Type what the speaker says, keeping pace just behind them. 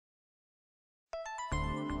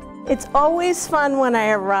It's always fun when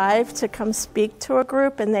I arrive to come speak to a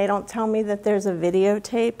group and they don't tell me that there's a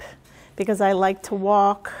videotape, because I like to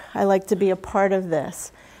walk, I like to be a part of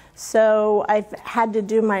this. So I've had to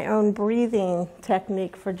do my own breathing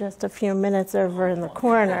technique for just a few minutes over in the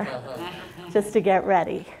corner just to get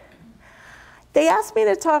ready. They asked me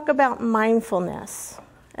to talk about mindfulness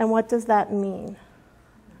and what does that mean.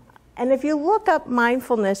 And if you look up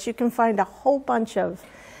mindfulness, you can find a whole bunch of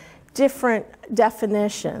different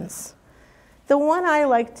definitions. The one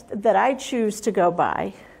that I choose to go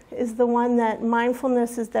by is the one that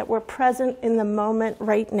mindfulness is that we're present in the moment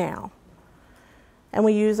right now. And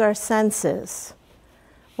we use our senses,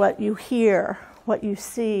 what you hear, what you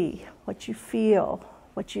see, what you feel,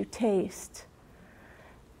 what you taste,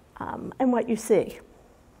 and what you see.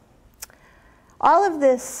 All of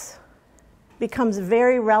this becomes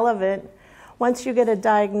very relevant once you get a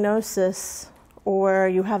diagnosis or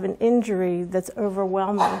you have an injury that's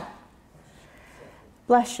overwhelming.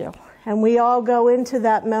 Bless you. And we all go into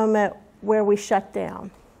that moment where we shut down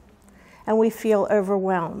and we feel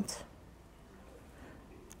overwhelmed.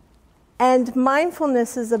 And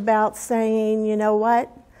mindfulness is about saying, you know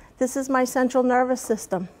what, this is my central nervous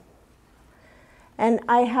system. And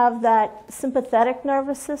I have that sympathetic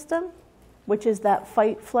nervous system, which is that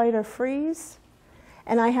fight, flight, or freeze.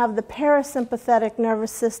 And I have the parasympathetic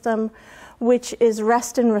nervous system, which is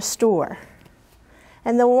rest and restore.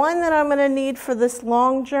 And the one that I'm going to need for this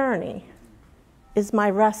long journey is my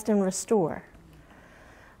rest and restore.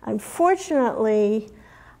 Unfortunately,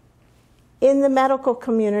 in the medical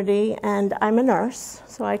community, and I'm a nurse,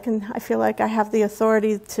 so I feel like I have the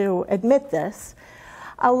authority to admit this,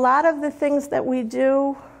 a lot of the things that we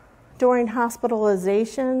do during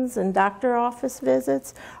hospitalizations and doctor office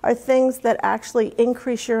visits are things that actually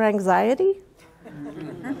increase your anxiety.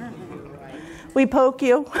 We poke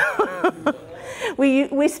you.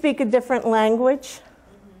 We speak a different language.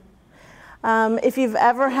 If you've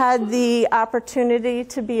ever had the opportunity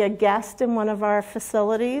to be a guest in one of our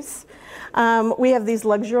facilities, we have these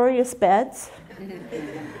luxurious beds,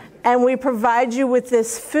 and we provide you with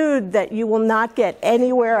this food that you will not get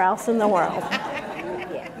anywhere else in the world.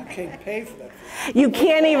 You can't pay for that. You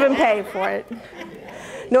can't even pay for it,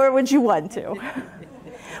 nor would you want to.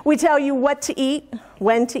 We tell you what to eat,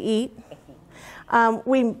 when to eat.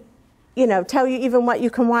 We tell you even what you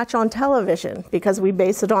can watch on television, because we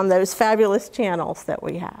base it on those fabulous channels that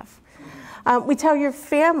we have. We tell your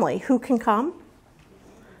family who can come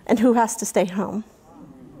and who has to stay home.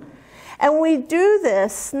 And we do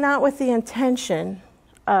this not with the intention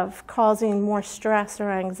of causing more stress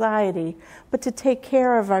or anxiety, but to take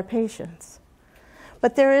care of our patients.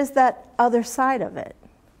 But there is that other side of it,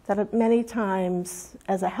 that many times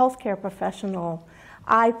as a healthcare professional,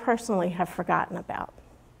 I personally have forgotten about.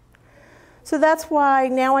 So that's why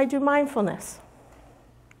now I do mindfulness.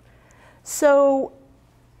 So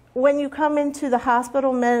when you come into the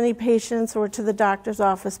hospital, many patients, or to the doctor's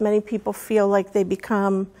office, many people feel like they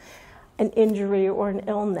become an injury or an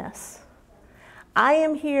illness. I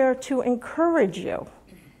am here to encourage you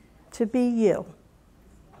to be you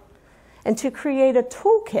and to create a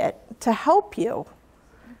toolkit to help you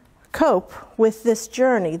cope with this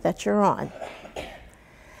journey that you're on.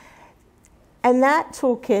 And that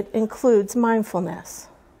toolkit includes mindfulness.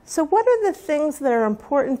 So what are the things that are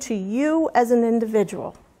important to you as an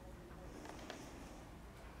individual?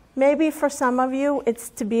 Maybe for some of you, it's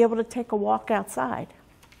to be able to take a walk outside.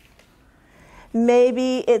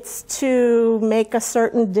 Maybe it's to make a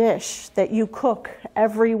certain dish that you cook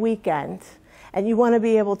every weekend, and you want to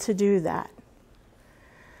be able to do that.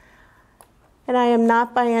 And I am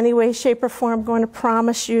not by any way, shape, or form going to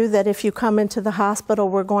promise you that if you come into the hospital,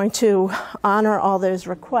 we're going to honor all those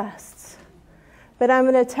requests. But I'm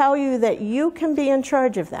going to tell you that you can be in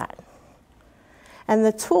charge of that. And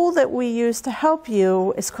the tool that we use to help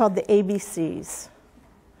you is called the ABCs.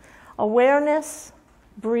 Awareness,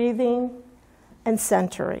 breathing, and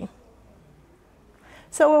centering.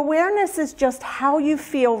 So awareness is just how you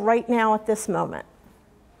feel right now at this moment.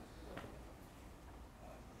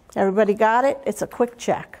 Everybody got it? It's a quick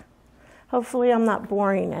check. Hopefully I'm not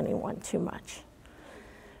boring anyone too much.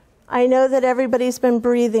 I know that everybody's been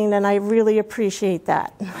breathing, and I really appreciate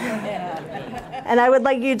that. And I would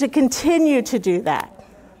like you to continue to do that.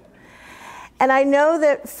 And I know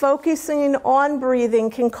that focusing on breathing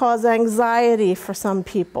can cause anxiety for some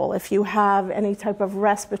people if you have any type of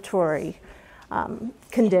respiratory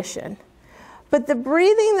condition. But the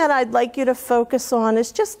breathing that I'd like you to focus on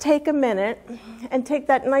is just take a minute and take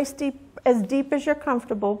that nice deep, as deep as you're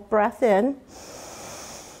comfortable, breath in,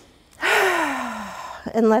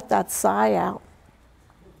 and let that sigh out.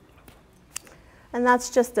 And that's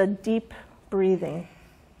just a deep breathing.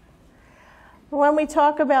 When we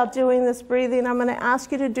talk about doing this breathing, I'm going to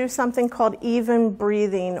ask you to do something called even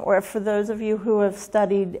breathing, or for those of you who have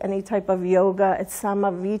studied any type of yoga, it's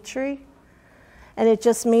samavitri. And it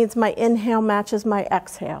just means my inhale matches my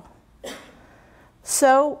exhale.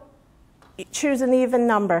 So choose an even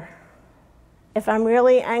number. If I'm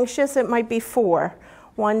really anxious, it might be 4.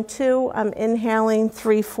 1, 2, I'm inhaling.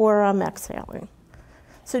 3, 4, I'm exhaling.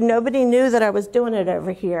 So nobody knew that I was doing it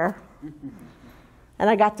over here. And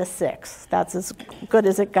I got to 6. That's as good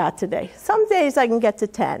as it got today. Some days I can get to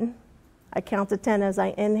 10. I count to 10 as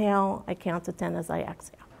I inhale. I count to 10 as I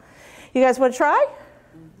exhale. You guys want to try?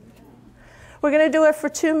 We're going to do it for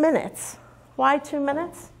 2 minutes. Why 2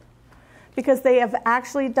 minutes? Because they have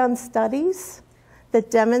actually done studies that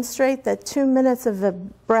demonstrate that 2 minutes of the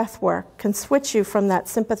breath work can switch you from that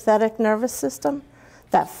sympathetic nervous system,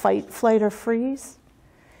 that fight, flight, or freeze,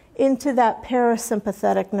 into that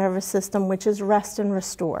parasympathetic nervous system, which is rest and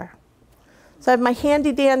restore. So I have my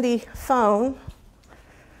handy dandy phone.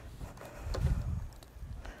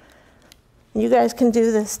 You guys can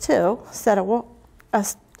do this too. Set a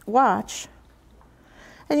watch.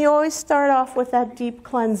 And you always start off with that deep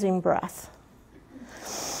cleansing breath.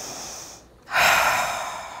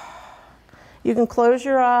 You can close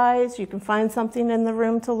your eyes. You can find something in the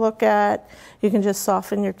room to look at. You can just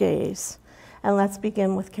soften your gaze. And let's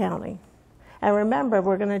begin with counting. And remember,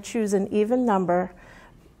 we're going to choose an even number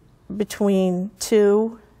between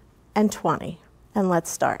 2 and 20. And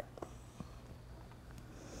let's start.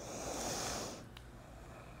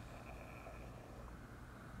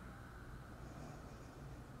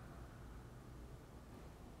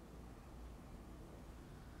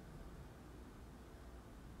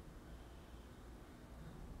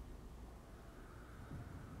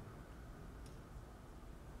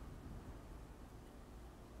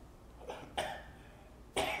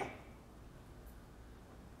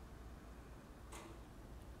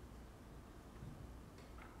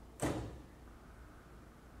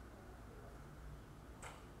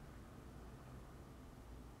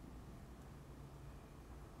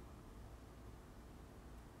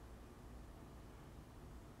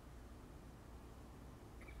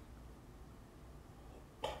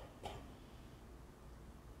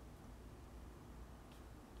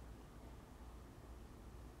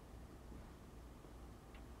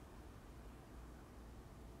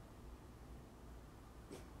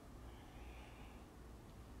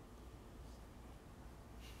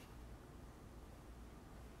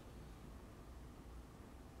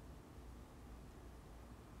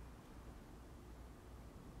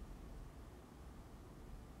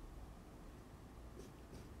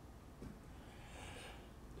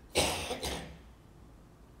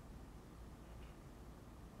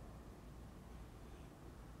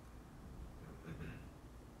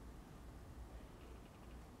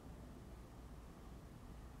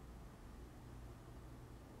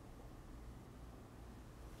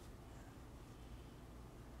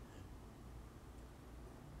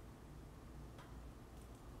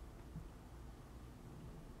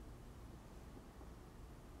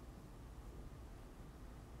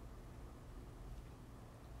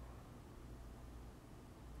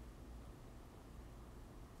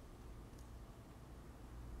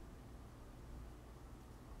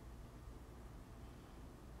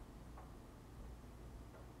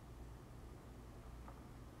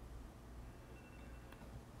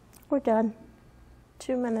 We're done.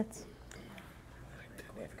 2 minutes.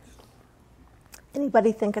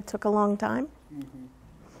 Anybody think it took a long time? Mm-hmm.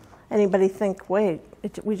 Anybody think, wait,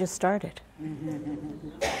 we just started?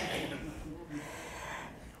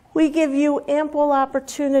 We give you ample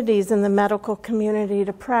opportunities in the medical community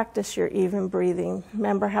to practice your even breathing.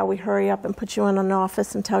 Remember how we hurry up and put you in an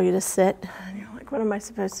office and tell you to sit? And you're like, what am I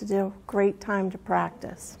supposed to do? Great time to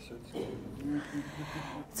practice.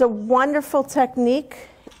 It's a wonderful technique.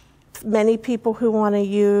 Many people who want to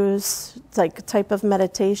use like a type of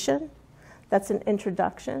meditation, that's an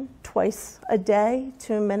introduction, twice a day,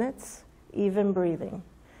 2 minutes, even breathing.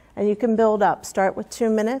 And you can build up. Start with 2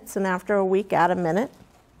 minutes, and after a week, add a minute,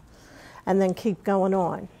 and then keep going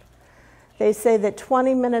on. They say that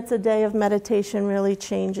 20 minutes a day of meditation really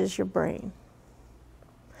changes your brain.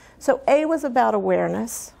 So A was about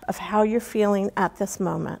awareness of how you're feeling at this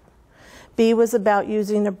moment. B was about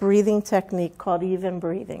using a breathing technique called even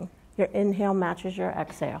breathing. Your inhale matches your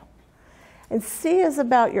exhale. And C is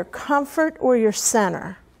about your comfort or your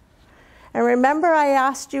center. And remember I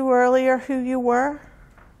asked you earlier who you were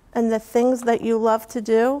and the things that you love to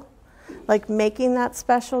do, like making that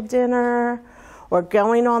special dinner or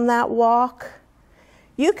going on that walk.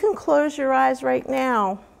 You can close your eyes right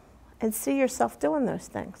now and see yourself doing those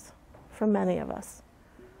things for many of us.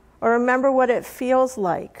 Or remember what it feels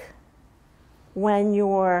like when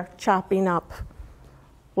you're chopping up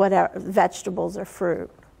whatever, vegetables or fruit.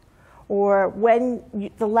 Or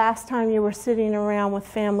when the last time you were sitting around with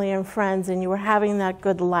family and friends and you were having that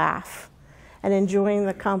good laugh and enjoying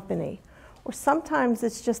the company. Or sometimes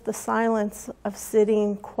it's just the silence of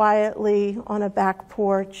sitting quietly on a back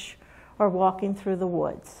porch or walking through the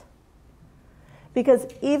woods. Because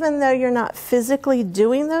even though you're not physically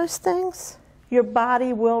doing those things, your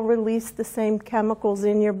body will release the same chemicals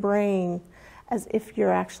in your brain as if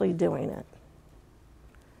you're actually doing it.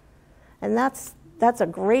 And that's a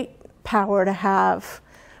great power to have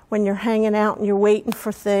when you're hanging out and you're waiting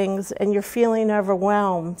for things and you're feeling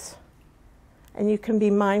overwhelmed. And you can be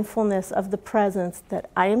mindfulness of the presence that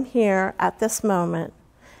I am here at this moment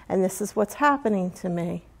and this is what's happening to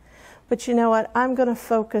me. But you know what? I'm going to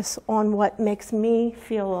focus on what makes me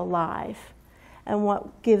feel alive and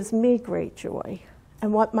what gives me great joy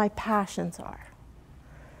and what my passions are.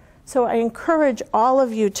 So I encourage all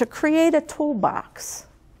of you to create a toolbox.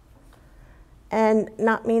 And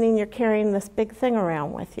not meaning you're carrying this big thing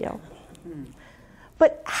around with you.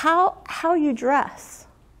 But how you dress.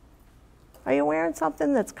 Are you wearing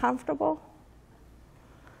something that's comfortable?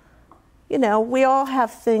 You know, we all have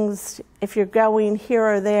things, if you're going here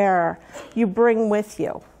or there, you bring with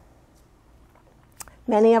you.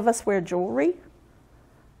 Many of us wear jewelry.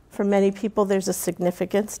 For many people, there's a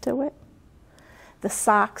significance to it. The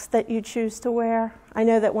socks that you choose to wear. I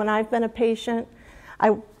know that when I've been a patient,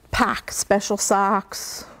 I pack special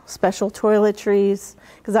socks, special toiletries,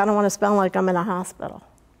 because I don't want to smell like I'm in a hospital.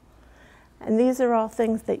 And these are all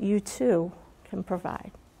things that you too can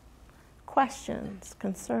provide. Questions,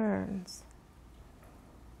 concerns.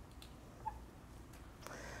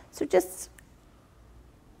 So just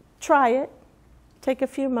try it. Take a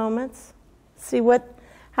few moments. See what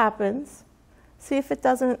happens. See if it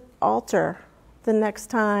doesn't alter the next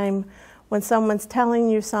time when someone's telling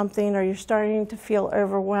you something or you're starting to feel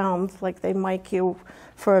overwhelmed, like they mic you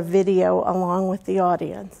for a video along with the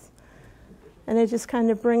audience. And it just kind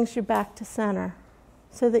of brings you back to center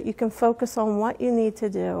so that you can focus on what you need to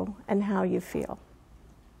do and how you feel.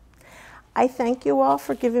 I thank you all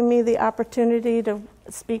for giving me the opportunity to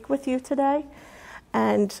speak with you today.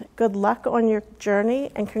 And good luck on your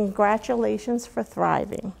journey and congratulations for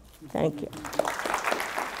thriving. Thank you.